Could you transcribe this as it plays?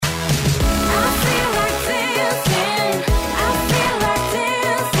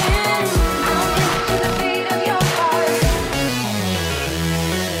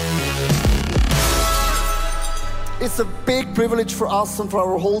a big privilege for us and for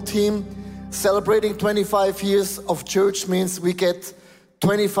our whole team. Celebrating 25 years of church means we get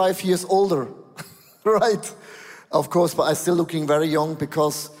 25 years older, right? Of course, but I'm still looking very young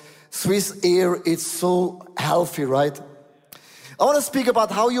because Swiss air is so healthy, right? I want to speak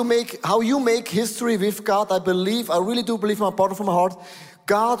about how you make history with God. I really do believe in my bottom of my heart,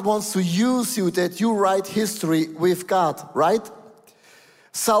 God wants to use you, that you write history with God, right?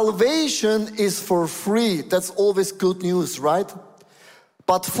 Salvation is for free. That's always good news, right?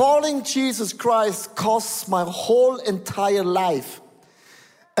 But following Jesus Christ costs my whole entire life.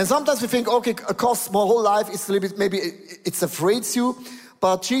 And sometimes we think, okay, it costs my whole life. It's a little bit, maybe it afraids you.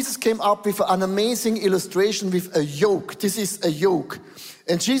 But Jesus came up with an amazing illustration with a yoke. This is a yoke.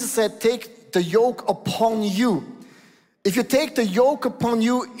 And Jesus said, take the yoke upon you. If you take the yoke upon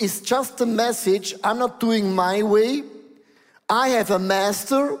you, it's just a message. I'm not doing my way. I have a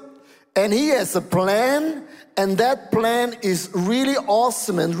master and he has a plan. And that plan is really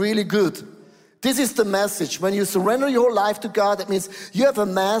awesome and really good. This is the message. When you surrender your life to God, that means you have a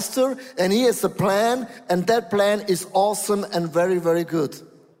master and he has a plan, and that plan is awesome and very, very good.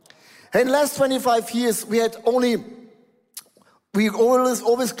 In the last 25 years, we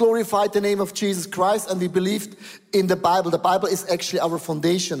always glorified the name of Jesus Christ, and we believed in the Bible. The Bible is actually our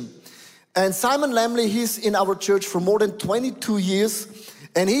foundation. And Simon Lamley, he's in our church for more than 22 years.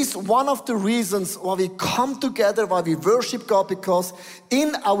 And he's one of the reasons why we come together, why we worship God, because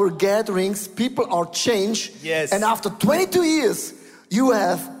in our gatherings, people are changed. Yes. And after 22 years, you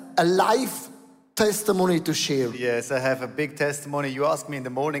have a life testimony to share. Yes, I have a big testimony. You asked me in the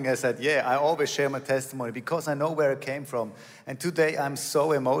morning, I said, yeah, I always share my testimony because I know where it came from. And today I'm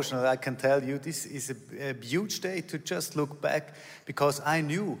so emotional. I can tell you this is a huge day to just look back, because I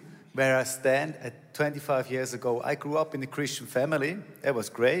knew where I stand at 25 years ago. I grew up in a Christian family. That was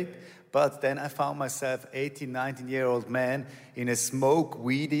great. But then I found myself 18, 19-year-old man in a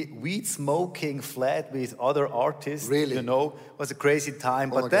weed smoking flat with other artists. Really? You know, it was a crazy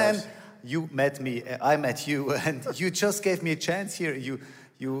time. Oh, but then gosh. you met me, I met you, and you just gave me a chance here.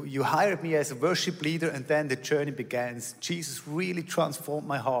 You hired me as a worship leader, and then the journey began. Jesus really transformed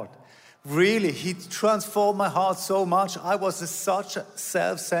my heart. Really, he transformed my heart so much. I was such a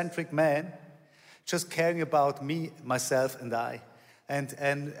self-centric man, just caring about me, myself, and I. And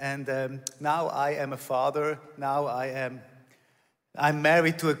now I am a father. Now I'm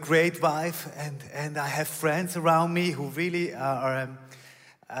married to a great wife, and I have friends around me who really are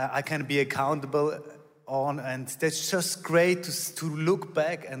I can be accountable on, and that's just great to look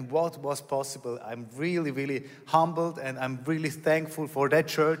back and what was possible. I'm really, really humbled, and I'm really thankful for that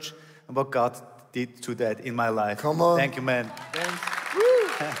church and what God did through that in my life. Come on. Thank you, man.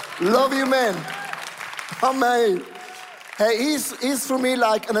 Love you, man. Amen. Hey, he's for me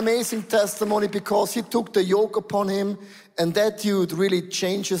like an amazing testimony, because he took the yoke upon him, and that dude really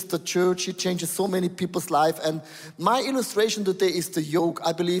changes the church. He changes so many people's life. And my illustration today is the yoke.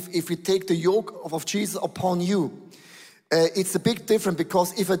 I believe if we take the yoke of Jesus upon you, it's a big difference,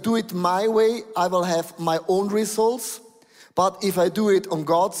 because if I do it my way, I will have my own results. But if I do it on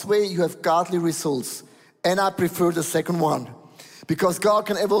God's way, you have godly results. And I prefer the second one. Because God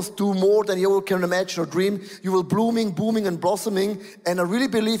can ever do more than you can imagine or dream. You will booming, and blossoming. And I really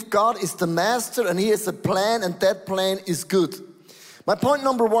believe God is the master, and he has a plan, and that plan is good. My point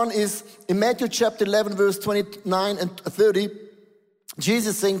number one is in Matthew chapter 11, verse 29 and 30.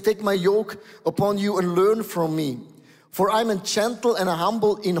 Jesus saying, take my yoke upon you and learn from me. For I am gentle and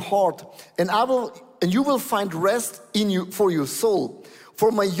humble in heart, and you will find rest in you for your soul.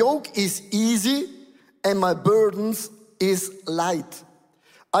 For my yoke is easy and my burdens is light.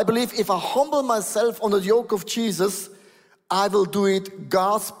 I believe if I humble myself on the yoke of Jesus, I will do it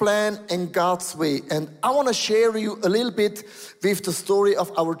God's plan and God's way. And I want to share you a little bit with the story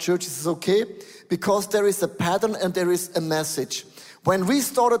of our church. Is this okay? Because there is a pattern and there is a message. When we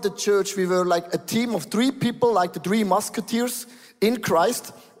started the church, we were like a team of 3 people, like the 3 musketeers in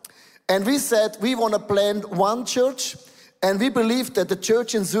Christ. And we said we want to plant one church. And we believe that the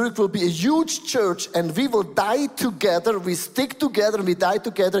church in Zurich will be a huge church, and we will die together. We stick together and we die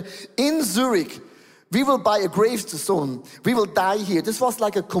together in Zurich. We will buy a gravestone. We will die here. This was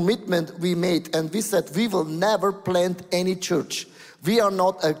like a commitment we made. And we said we will never plant any church. We are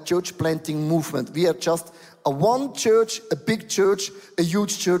not a church planting movement. We are just a one church, a big church, a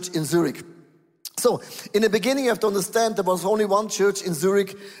huge church in Zurich. So, in the beginning, you have to understand there was only one church in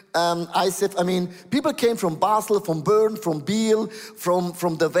Zurich. People came from Basel, from Bern, from Biel, from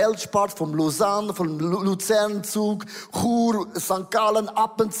the Welsh part, from Lausanne, from Luzern, Zug, Chur, St. Gallen,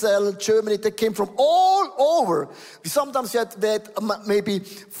 Appenzell, Germany. They came from all over. Sometimes you had maybe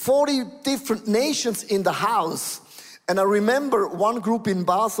 40 different nations in the house. And I remember one group in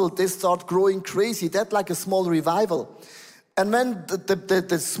Basel, they start growing crazy. They had like a small revival. And when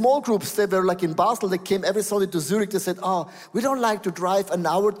the small groups, they were like in Basel, they came every Sunday to Zurich. They said, we don't like to drive an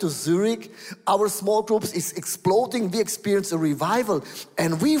hour to Zurich. Our small groups is exploding. We experienced a revival.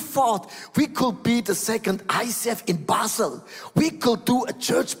 And we thought we could be the second ICF in Basel. We could do a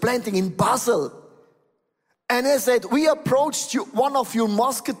church planting in Basel. And they said, we approached one of your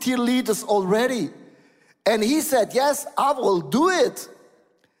musketeer leaders already. And he said, yes, I will do it.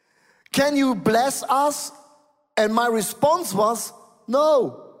 Can you bless us? And my response was,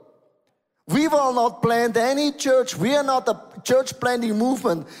 no. We will not plant any church. We are not a church planting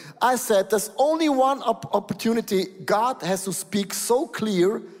movement. I said, there's only one opportunity. God has to speak so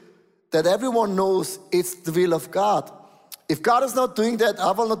clear that everyone knows it's the will of God. If God is not doing that,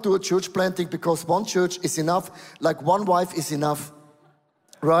 I will not do a church planting, because one church is enough, like one wife is enough,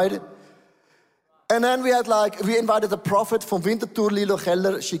 right? And then we invited a prophet from Winterthur, Lilo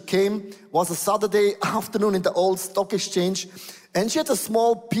Keller. She came, was a Saturday afternoon in the old stock exchange. And she had a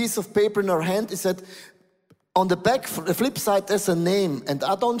small piece of paper in her hand. It said, on the back, the flip side, there's a name. And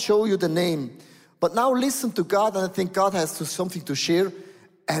I don't show you the name. But now listen to God, and I think God has something to share.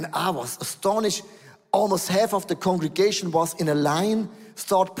 And I was astonished. Almost half of the congregation was in a line,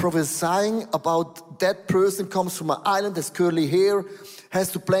 start prophesying about that person comes from an island, has curly hair,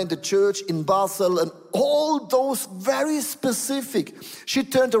 has to plant a church in Basel, and all those very specific. She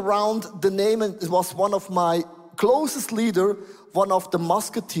turned around the name, and it was one of my closest leader, one of the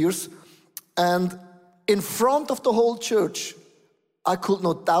musketeers, and in front of the whole church, I could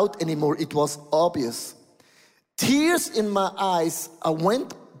not doubt anymore. It was obvious. Tears in my eyes. I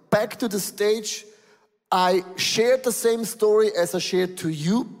went back to the stage. I shared the same story as I shared to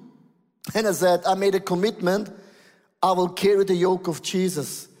you. And I said, I made a commitment. I will carry the yoke of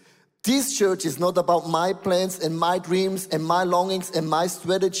Jesus. This church is not about my plans and my dreams and my longings and my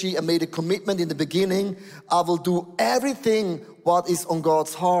strategy. I made a commitment in the beginning. I will do everything what is on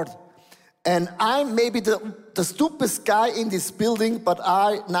God's heart. And I'm maybe the stupidest guy in this building, but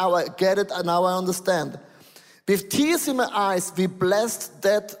now I get it, and now I understand. With tears in my eyes, we blessed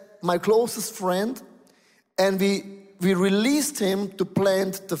my closest friend, and we released him to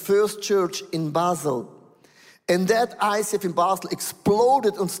plant the first church in Basel. And that ICF in Basel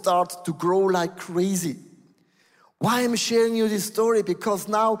exploded and started to grow like crazy. Why am I sharing you this story? Because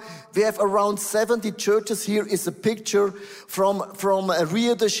now we have around 70 churches. Here is a picture from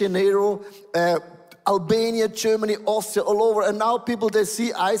Rio de Janeiro, Albania, Germany, Austria, all over. And now people, they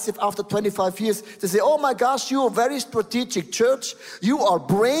see ICF after 25 years. They say, oh my gosh, you are a very strategic church. You are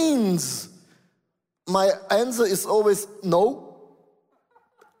brains. My answer is always no.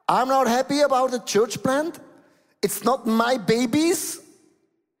 I'm not happy about the church plant. It's not my babies.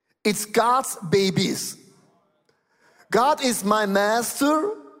 It's God's babies. God is my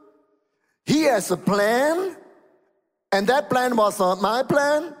master. He has a plan. And that plan was not my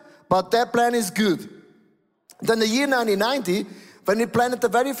plan, but that plan is good. Then the year 1990, when we planted the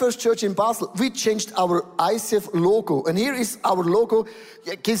very first church in Basel, we changed our ICF logo. And here is our logo.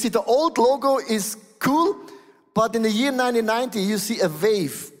 You can see the old logo is cool, but in the year 1990, you see a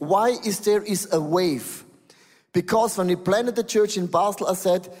wave. Why is a wave? Because when we planted the church in Basel, I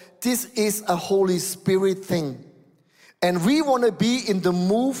said, this is a Holy Spirit thing. And we want to be in the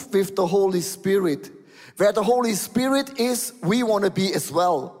move with the Holy Spirit. Where the Holy Spirit is, we want to be as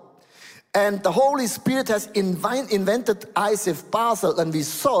well. And the Holy Spirit has invented ICF Basel, and we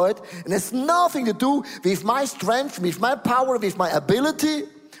saw it. And it's nothing to do with my strength, with my power, with my ability.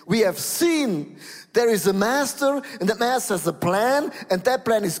 We have seen there is a master, and that master has a plan, and that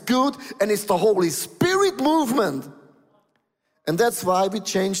plan is good, and it's the Holy Spirit movement. And that's why we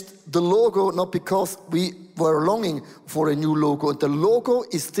changed the logo, not because we were longing for a new logo. And the logo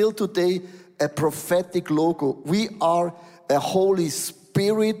is still today a prophetic logo. We are a Holy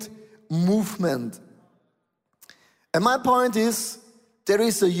Spirit movement. And my point is, there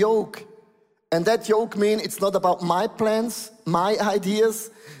is a yoke. And that yoke means it's not about my plans, my ideas.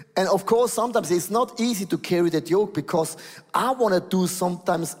 And of course, sometimes it's not easy to carry that yoke, because I want to do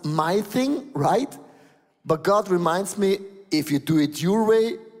sometimes my thing, right? But God reminds me, if you do it your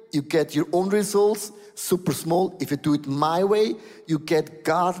way, you get your own results, super small. If you do it my way, you get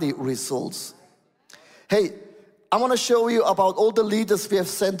godly results. Hey, I want to show you about all the leaders we have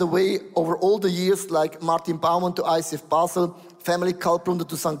sent away over all the years, like Martin Baumann to ICF Basel, Family Kalbrunner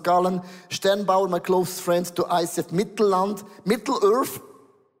to St. Gallen, Sternbauer, my close friends, to ICF Mittelland, Mittel-Earth,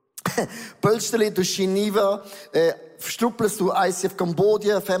 Pölsteli to Geneva, Strupples to ICF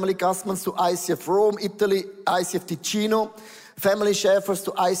Cambodia, Family Gassmans to ICF Rome, Italy, ICF Ticino, Family Schäfers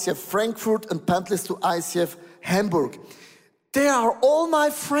to ICF Frankfurt, and Pantlis to ICF Hamburg. They are all my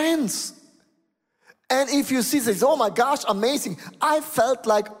friends. And if you see this, oh my gosh, amazing. I felt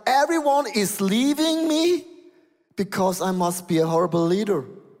like everyone is leaving me because I must be a horrible leader.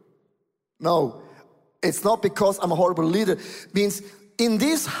 No, it's not because I'm a horrible leader. It means in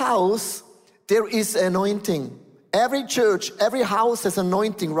this house, there is anointing. Every church, every house has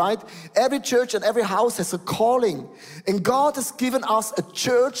anointing, right? Every church and every house has a calling. And God has given us a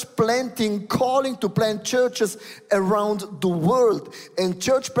church planting calling to plant churches around the world. And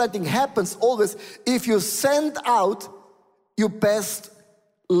church planting happens always if you send out your best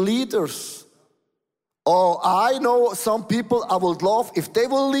leaders. Oh, I know some people I would love if they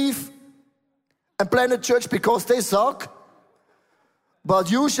will leave and plant a church because they suck. But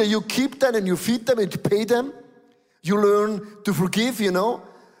usually you keep them and you feed them and you pay them. You learn to forgive, you know.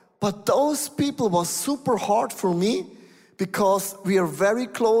 But those people was super hard for me because we are very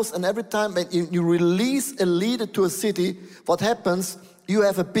close, and every time when you release a leader to a city, what happens? You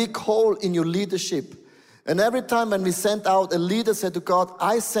have a big hole in your leadership. And every time when we sent out a leader, said to God,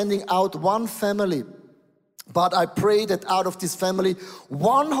 I'm sending out one family. But I pray that out of this family,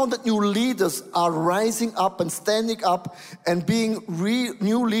 100 new leaders are rising up and standing up and being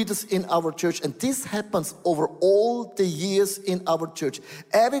new leaders in our church. And this happens over all the years in our church.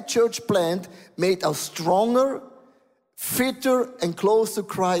 Every church plant made us stronger, fitter, and closer to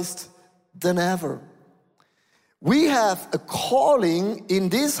Christ than ever. We have a calling in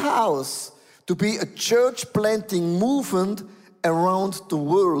this house to be a church planting movement around the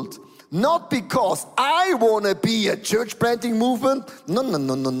world. Not because I want to be a church planting movement.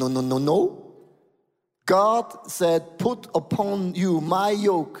 No. God said, put upon you my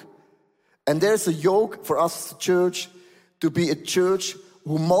yoke. And there's a yoke for us as a church to be a church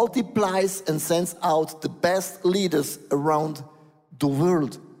who multiplies and sends out the best leaders around the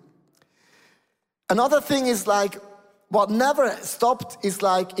world. Another thing is like, what never stopped is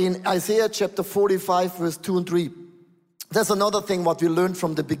like in Isaiah chapter 45, verse 2 and 3. There's another thing what we learned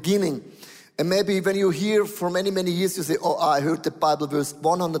from the beginning. And maybe when you hear for many, many years, you say, oh, I heard the Bible verse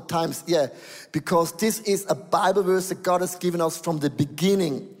 100 times. Yeah, because this is a Bible verse that God has given us from the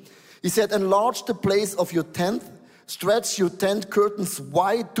beginning. He said, enlarge the place of your tent, stretch your tent curtains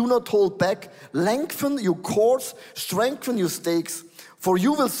wide, do not hold back, lengthen your cords, strengthen your stakes. For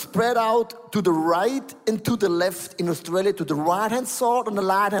you will spread out to the right and to the left in Australia, to the right-hand side and the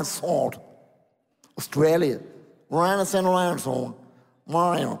left-hand side. Australia.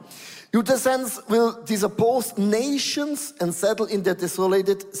 Your descendants will disoppose nations and settle in their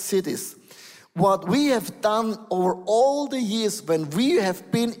desolated cities. What we have done over all the years when we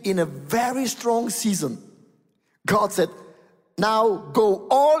have been in a very strong season, God said, now go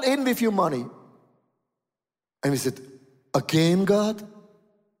all in with your money. And we said, again, God?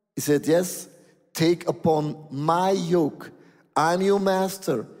 He said, yes, take upon my yoke. I'm your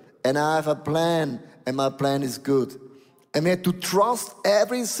master and I have a plan. And my plan is good. And we had to trust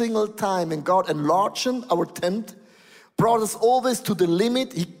every single time. And God enlarged our tent, brought us always to the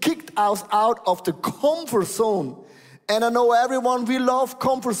limit. He kicked us out of the comfort zone. And I know everyone, we love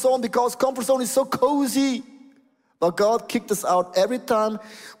comfort zone because comfort zone is so cozy. But God kicked us out every time.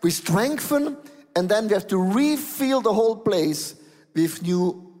 We strengthen, and then we have to refill the whole place with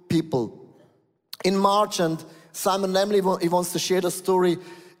new people. In March, and Simon Lemley, he wants to share the story.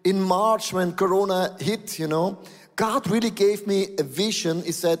 In March, when Corona hit, you know, God really gave me a vision.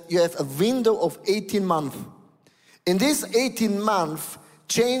 He said, you have a window of 18 months. In this 18 months,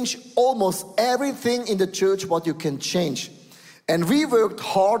 change almost everything in the church what you can change. And we worked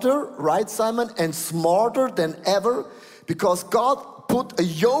harder, right, Simon, and smarter than ever because God put a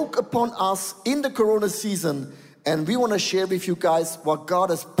yoke upon us in the Corona season. And we want to share with you guys what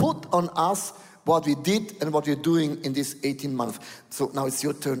God has put on us, what we did and what we're doing in this 18 months. So now it's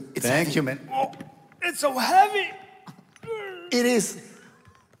your turn. It's Thank heavy. you, man. Oh, it's so heavy. It is.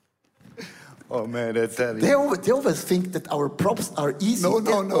 Oh man, that's heavy. They always think that our props are easy. No.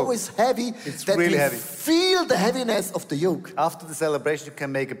 They're always heavy. It's that really we heavy. Feel the heaviness of the yoke. After the celebration, you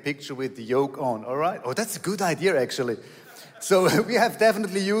can make a picture with the yoke on, all right? Oh, that's a good idea, actually. So we have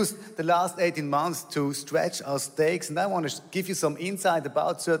definitely used the last 18 months to stretch our stakes, and I want to give you some insight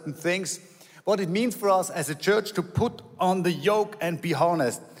about certain things, what it means for us as a church to put on the yoke and be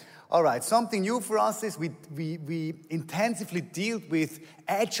honest. All right, something new for us is we intensively deal with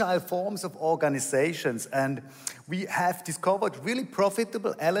agile forms of organizations, and we have discovered really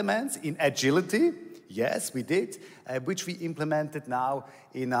profitable elements in agility. Yes, we did, which we implemented now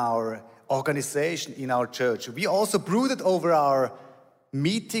in our organization, in our church. We also brooded over our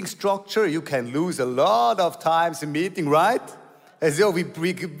meeting structure. You can lose a lot of times in meeting, right? And so we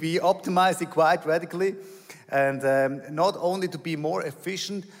optimized it quite radically. and not only to be more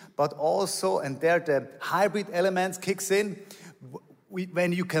efficient, but also, and there the hybrid elements kicks in,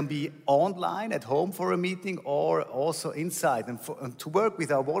 when you can be online at home for a meeting or also inside, and to work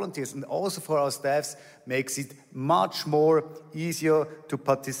with our volunteers and also for our staffs makes it much more easier to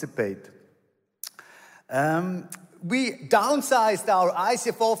participate. We downsized our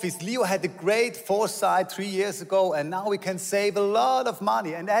ICF office. Leo had a great foresight 3 years ago, and now we can save a lot of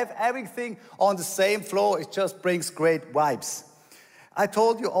money and have everything on the same floor. It just brings great vibes. I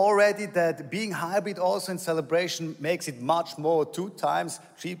told you already that being hybrid also in celebration makes it much more, 3 times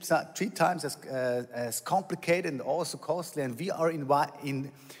as complicated and also costly. And we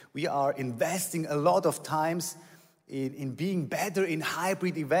are investing a lot of times in being better in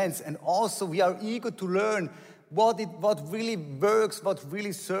hybrid events, and also we are eager to learn what really works, what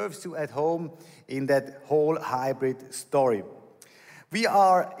really serves you at home in that whole hybrid story. We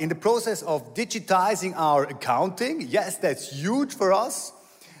are in the process of digitizing our accounting. Yes, that's huge for us.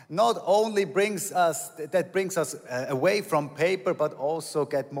 Not only brings us away from paper, but also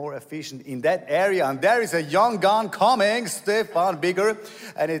get more efficient in that area. And there is a young gun coming, Stefan Bigger,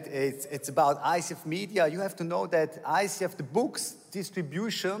 and it's about ICF Media. You have to know that ICF, the books,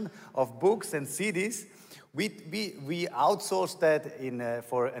 distribution of books and CDs, we outsourced that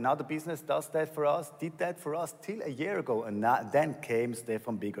for another business, did that for us till a year ago, and then came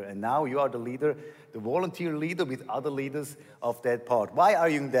Stefan Bigger, and now you are the leader, the volunteer leader with other leaders of that part. Why are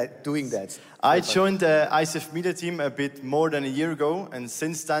you doing that? I joined the ICF Media team a bit more than a year ago, and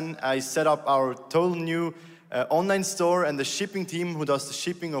since then I set up our total new online store and the shipping team who does the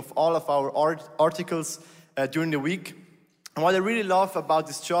shipping of all of our articles during the week. And what I really love about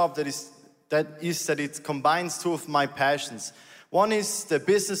this job that it combines 2 of my passions. One is the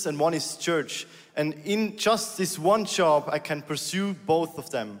business and one is church. And in just this one job, I can pursue both of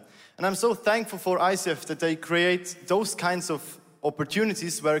them. And I'm so thankful for ICF that they create those kinds of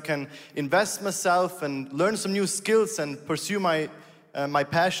opportunities where I can invest myself and learn some new skills and pursue my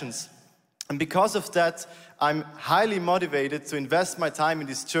passions. And because of that, I'm highly motivated to invest my time in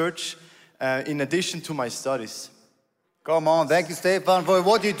this church in addition to my studies. Come on, thank you, Stefan, for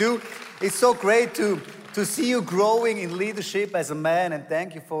what you do. It's so great to see you growing in leadership as a man, and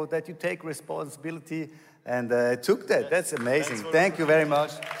thank you for that you take responsibility and took that. That's amazing. Thank you very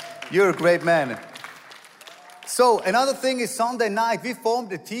much. You're a great man. So another thing is Sunday night, we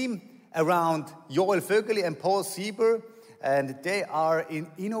formed a team around Joel Vögeli and Paul Sieber, and they are in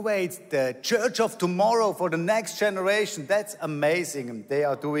Innovate, the church of tomorrow for the next generation. That's amazing, and they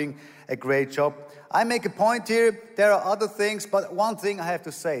are doing a great job. I make a point here, there are other things, but one thing I have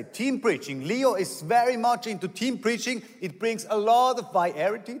to say, team preaching. Leo is very much into team preaching. It brings a lot of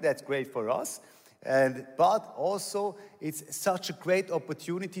variety, that's great for us. But also, it's such a great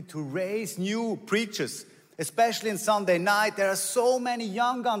opportunity to raise new preachers, especially in Sunday night. There are so many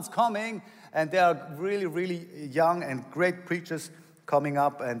young guns coming, and there are really, really young and great preachers coming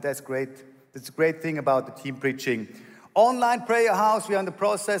up, and that's great. That's a great thing about the team preaching. Online prayer house, we are in the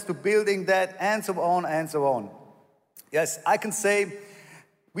process to building that, and so on and so on. Yes, I can say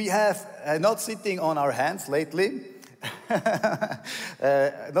we have not sitting on our hands lately.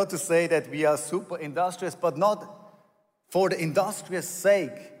 Not to say that we are super industrious, but not for the industrious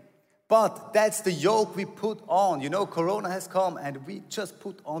sake. But that's the yoke we put on. You know, Corona has come and we just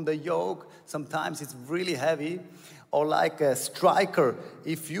put on the yoke. Sometimes it's really heavy. Or like a striker,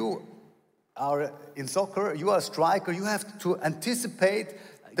 if you are in soccer, you are a striker, you have to anticipate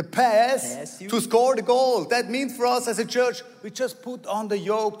the pass to score the goal. That means for us as a church, we just put on the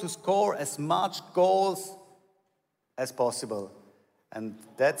yoke to score as much goals as possible. And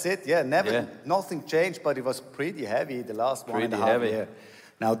that's it. Nothing changed, but it was pretty heavy the last 1.5 years.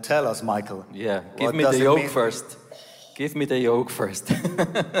 Now tell us, Michael. Yeah, give me the yoke first. Give me the yoke first.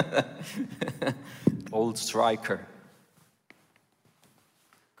 Old striker.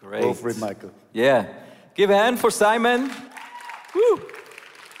 Great. Go for it, Michael. Yeah. Give a hand for Simon. Woo.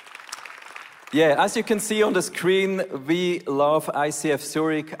 Yeah, as you can see on the screen, we love ICF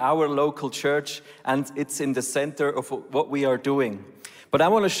Zurich, our local church, and it's in the center of what we are doing. But I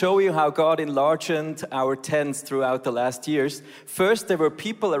want to show you how God enlarged our tents throughout the last years. First, there were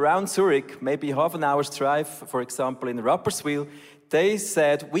people around Zurich, maybe half an hour's drive, for example, in Rapperswil. They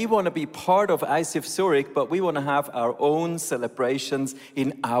said, we want to be part of ICF Zurich, but we want to have our own celebrations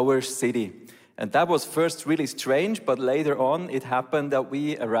in our city. And that was first really strange, but later on it happened that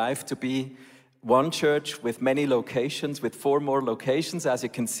we arrived to be one church with many locations, with 4 more locations, as you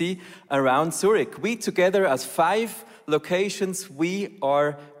can see, around Zurich. We together as 5 locations, we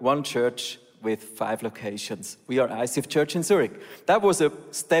are one church with 5 locations. We are ICF Church in Zurich. That was a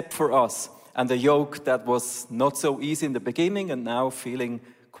step for us. and a yoke that was not so easy in the beginning and now feeling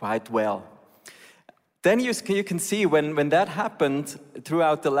quite well. Then you can see when that happened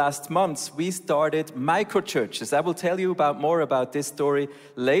throughout the last months, we started micro-churches. I will tell you more about this story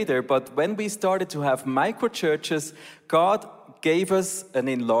later, but when we started to have micro-churches, God gave us an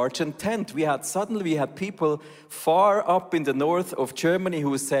enlarged tent. Suddenly we had people far up in the north of Germany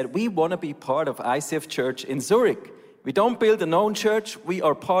who said, we want to be part of ICF Church in Zurich. We don't build an own church. We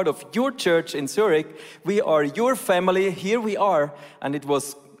are part of your church in Zurich. We are your family. Here we are. And it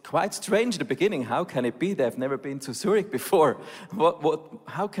was quite strange in the beginning. How can it be? They've never been to Zurich before.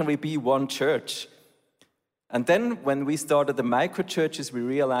 How can we be one church? And then when we started the micro-churches, we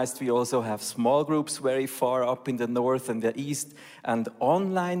realized we also have small groups very far up in the north and the east. And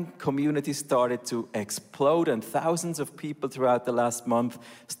online communities started to explode, and thousands of people throughout the last month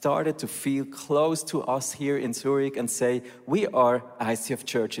started to feel close to us here in Zurich and say, we are ICF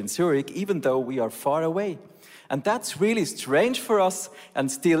Church in Zurich, even though we are far away. And that's really strange for us,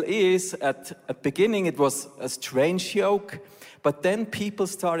 and still is. At the beginning, it was a strange yoke. But then people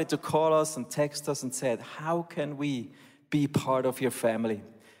started to call us and text us and said, how can we be part of your family?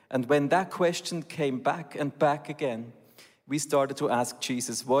 And when that question came back and back again, we started to ask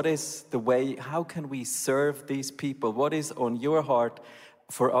Jesus, what is the way, how can we serve these people? What is on your heart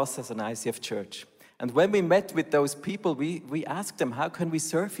for us as an ICF church? And when we met with those people, we asked them, how can we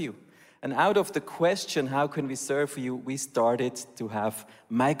serve you? And out of the question, how can we serve you, we started to have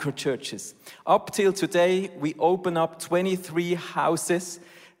micro-churches. Up till today, we open up 23 houses.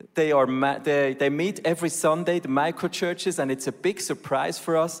 They meet every Sunday, the micro-churches, and it's a big surprise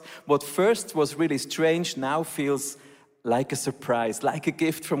for us. What first was really strange now feels like a surprise, like a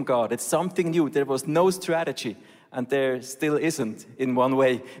gift from God. It's something new. There was no strategy. And there still isn't, in one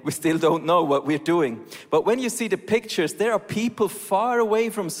way. We still don't know what we're doing. But when you see the pictures, there are people far away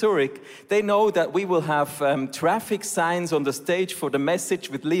from Zurich. They know that we will have traffic signs on the stage for the message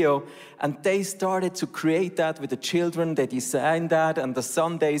with Leo. And they started to create that with the children. They designed that. And the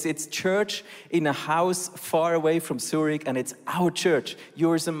Sundays, it's church in a house far away from Zurich. And it's our church,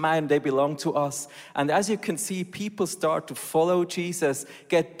 yours and mine. They belong to us. And as you can see, people start to follow Jesus,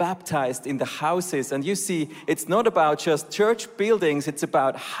 get baptized in the houses. And you see, it's not about just church buildings. It's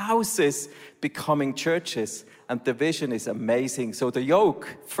about houses becoming churches. And the vision is amazing. So the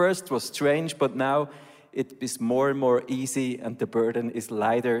yoke first was strange, but now it is more and more easy, and the burden is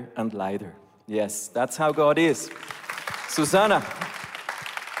lighter and lighter. Yes, that's how God is. Susanna.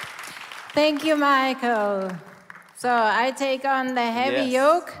 Thank you, Michael. So I take on the heavy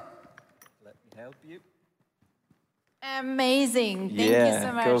yoke. Let me help you. Amazing. Thank you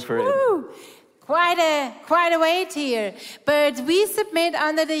so much. Go for Woo! it. Quite a weight here. But we submit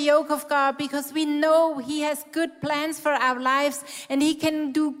under the yoke of God because we know He has good plans for our lives and He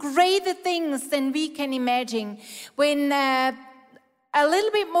can do greater things than we can imagine. When a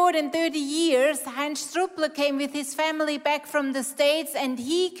little bit more than 30 years, Heinz Struppler came with his family back from the States, and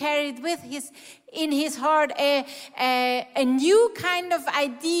he carried in his heart a new kind of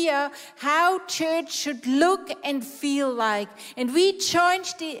idea how church should look and feel like. And we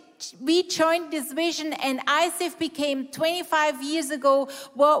joined this vision, and ICF became 25 years ago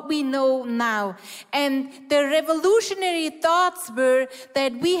what we know now. And the revolutionary thoughts were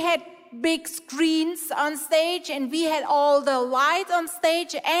that we had big screens on stage, and we had all the light on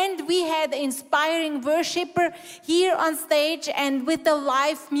stage, and we had inspiring worshiper here on stage, and with the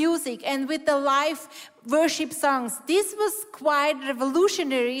live music and with the live worship songs. This was quite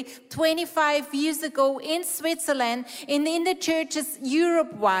revolutionary 25 years ago in Switzerland and in the churches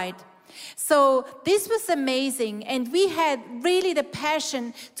Europe-wide. So this was amazing, and we had really the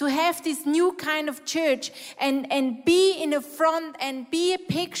passion to have this new kind of church and be in the front and be a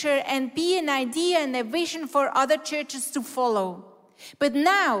picture and be an idea and a vision for other churches to follow. But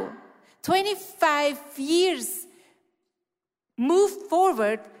now, 25 years moved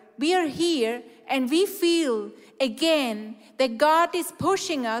forward, we are here and we feel again that God is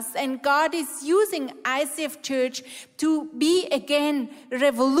pushing us and God is using ICF Church to be again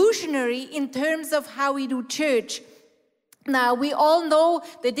revolutionary in terms of how we do church. Now, we all know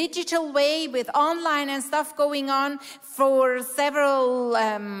the digital way with online and stuff going on for several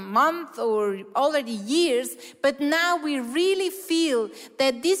months or already years, but now we really feel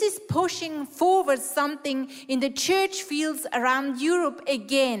that this is pushing forward something in the church fields around Europe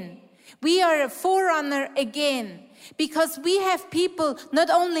again. We are a forerunner again, because we have people not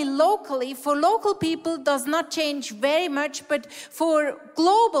only locally, for local people does not change very much, but for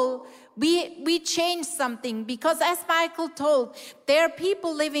global, we changed something, because as Michael told, there are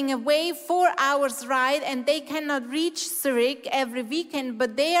people living away 4 hours ride and they cannot reach Zurich every weekend,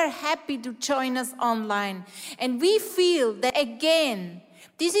 but they are happy to join us online. And we feel that again,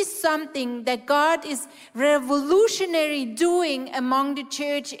 this is something that God is revolutionary doing among the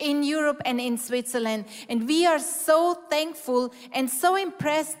church in Europe and in Switzerland. And we are so thankful and so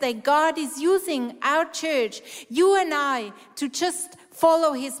impressed that God is using our church, you and I, to just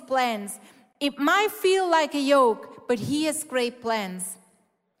follow his plans. It might feel like a yoke, but he has great plans.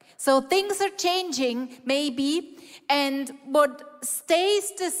 So things are changing, maybe, and what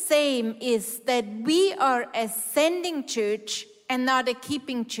stays the same is that we are a sending church and not a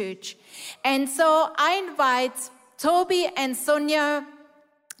keeping church. And so I invite Toby and Sonja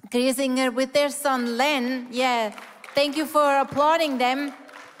Griesinger with their son Len. Yeah, thank you for applauding them.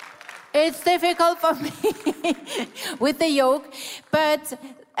 It's difficult for me with the yoke, but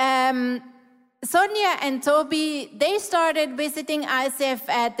Sonja and Toby, they started visiting ICF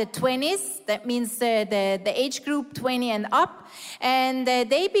at the 20s. That means the age group 20 and up. And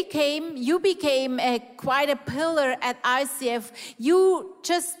you became quite a pillar at ICF. You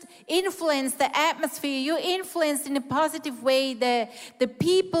just influenced the atmosphere. You influenced in a positive way the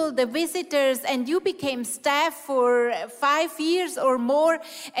people, the visitors, and you became staff for 5 years or more.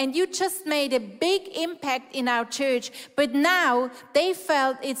 And you just made a big impact in our church. But now they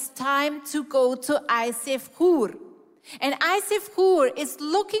felt it's time to go to ICF Chur. And ICF Chur is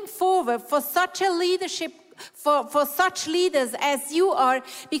looking forward for such a leadership, for such leaders as you are,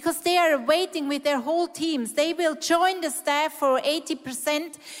 because they are waiting with their whole teams. They will join the staff for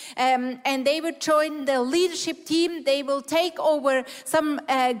 80%, and they will join the leadership team. They will take over some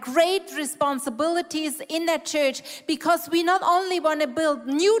great responsibilities in that church, because we not only want to build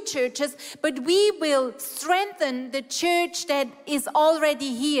new churches, but we will strengthen the church that is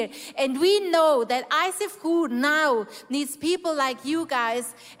already here. And we know that ICF Chur now needs people like you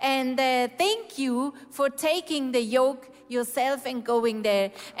guys, and thank you for taking the yoke yourself and going there.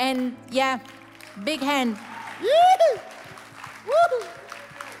 And yeah, big hand.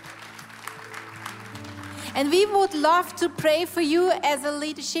 And we would love to pray for you as a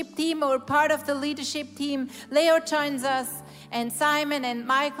leadership team or part of the leadership team. Leo joins us, and Simon and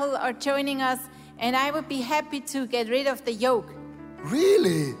Michael are joining us, and I would be happy to get rid of the yoke.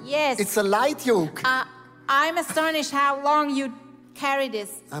 Really? Yes. It's a light yoke. I'm astonished how long you carry this.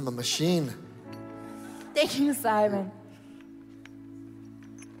 I'm a machine. Thank you, Simon.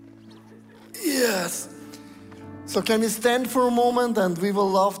 Yes. So can we stand for a moment, and we will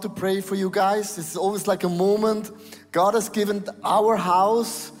love to pray for you guys. This is always like a moment. God has given our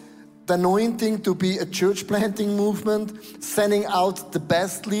house the anointing to be a church planting movement, sending out the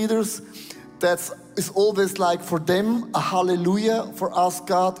best leaders. That is always like for them a hallelujah. For us,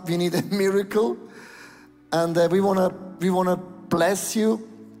 God, we need a miracle. And we wanna bless you.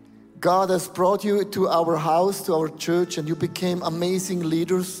 God has brought you to our house, to our church, and you became amazing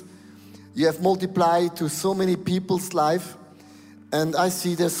leaders. You have multiplied to so many people's life. And I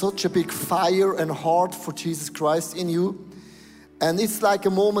see there's such a big fire and heart for Jesus Christ in you. And it's like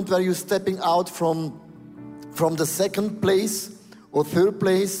a moment where you're stepping out from the second place or third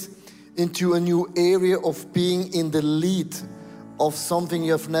place into a new area of being in the lead of something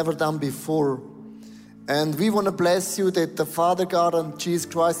you have never done before. And we want to bless you that the Father God and Jesus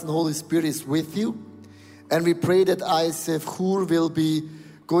Christ and the Holy Spirit is with you. And we pray that ICF Chur will be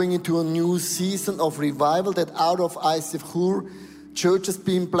going into a new season of revival, that out of ICF Chur, churches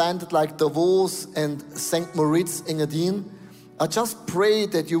being planted like Davos and St. Moritz Engadin. I just pray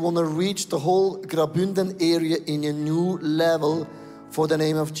that you want to reach the whole Graubünden area in a new level for the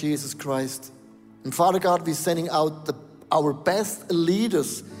name of Jesus Christ. And Father God, we're sending out our best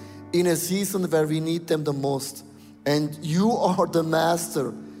leaders in a season where we need them the most. And you are the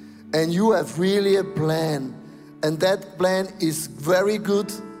master, and you have really a plan. And that plan is very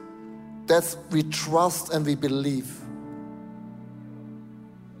good. That's we trust and we believe.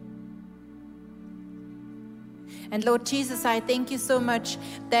 And Lord Jesus, I thank you so much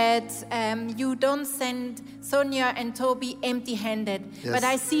that you don't send Sonja and Toby empty-handed. Yes. But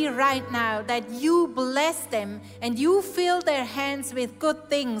I see right now that you bless them and you fill their hands with good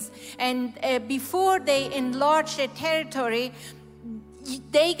things. And before they enlarge their territory,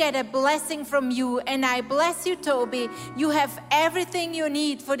 they get a blessing from you. And I bless you, Toby. You have everything you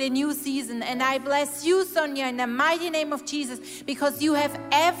need for the new season. And I bless you, Sonja, in the mighty name of Jesus, because you have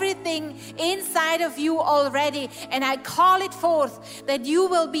everything inside of you already. And I call it forth that you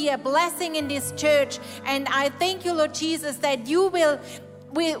will be a blessing in this church. And I thank you, Lord Jesus, that you will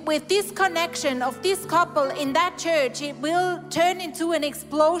with this connection of this couple in that church, it will turn into an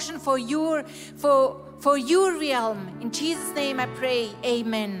explosion for your realm. In Jesus' name I pray,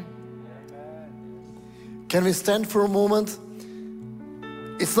 amen. Can we stand for a moment?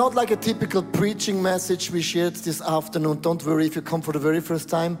 It's not like a typical preaching message we shared this afternoon. Don't worry if you come for the very first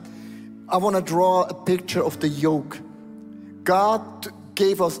time. I want to draw a picture of the yoke. God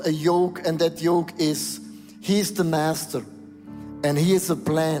gave us a yoke, and that yoke is, He's the master, and He has a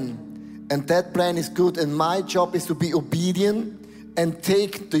plan, and that plan is good, and my job is to be obedient and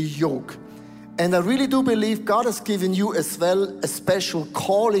take the yoke. And I really do believe God has given you as well a special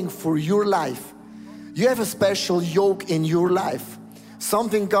calling for your life. You have a special yoke in your life.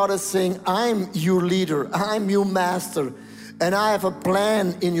 Something God is saying, I'm your leader, I'm your master, and I have a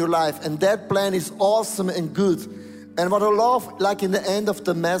plan in your life, and that plan is awesome and good. And what I love, like in the end of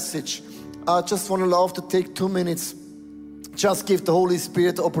the message, I just want to love to take 2 minutes, just give the Holy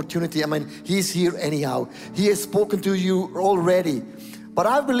Spirit the opportunity. I mean, He's here anyhow. He has spoken to you already. But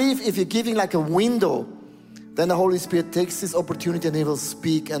I believe if you're giving like a window, then the Holy Spirit takes this opportunity and He will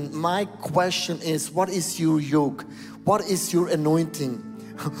speak. And my question is, what is your yoke? What is your anointing?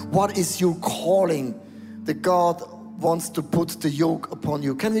 What is your calling that God wants to put the yoke upon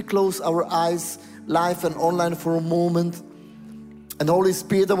you? Can we close our eyes, live and online, for a moment? And Holy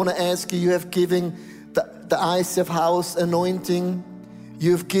Spirit, I want to ask you, you have given the ICF house anointing.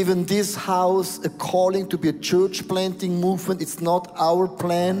 You've given this house a calling to be a church planting movement. It's not our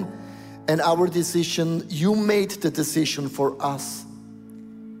plan and our decision. You made the decision for us.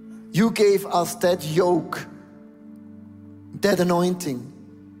 You gave us that yoke, that anointing,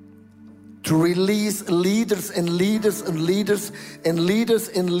 to release leaders and leaders and leaders and leaders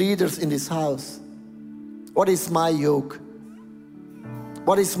and leaders in this house. What is my yoke?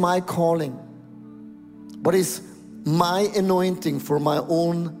 What is my calling? What is my anointing for my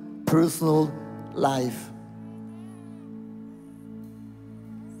own personal life?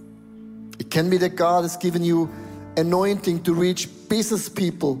 It can be that God has given you anointing to reach business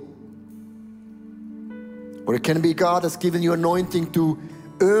people. Or it can be God has given you anointing to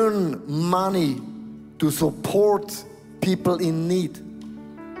earn money to support people in need.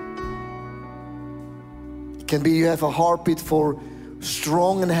 It can be you have a heartbeat for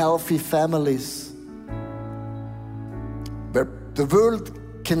strong and healthy families, where the world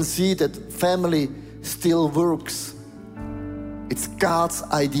can see that family still works. It's God's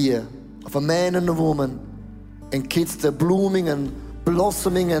idea of a man and a woman and kids that are blooming and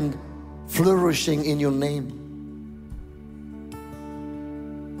blossoming and flourishing in your name.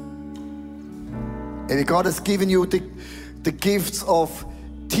 Maybe God has given you the gifts of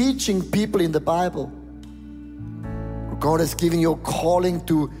teaching people in the Bible. Or God has given you a calling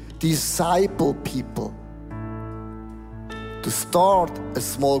to disciple people. To start a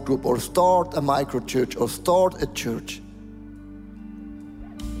small group or start a micro church or start a church.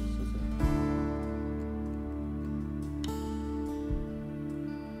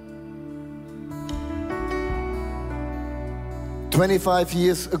 "25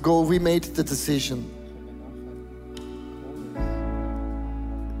 years ago, we made the decision.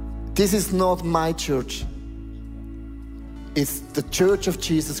 This is not my church. It's the Church of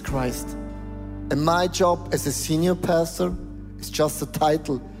Jesus Christ. And my job as a senior pastor is just a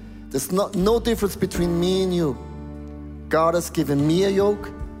title. There's no difference between me and you. God has given me a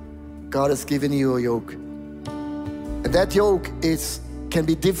yoke. God has given you a yoke. And that yoke can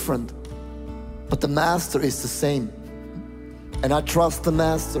be different, but the master is the same. And I trust the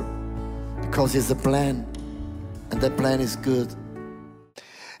master because he has a plan, and that plan is good."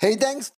 Hey, thanks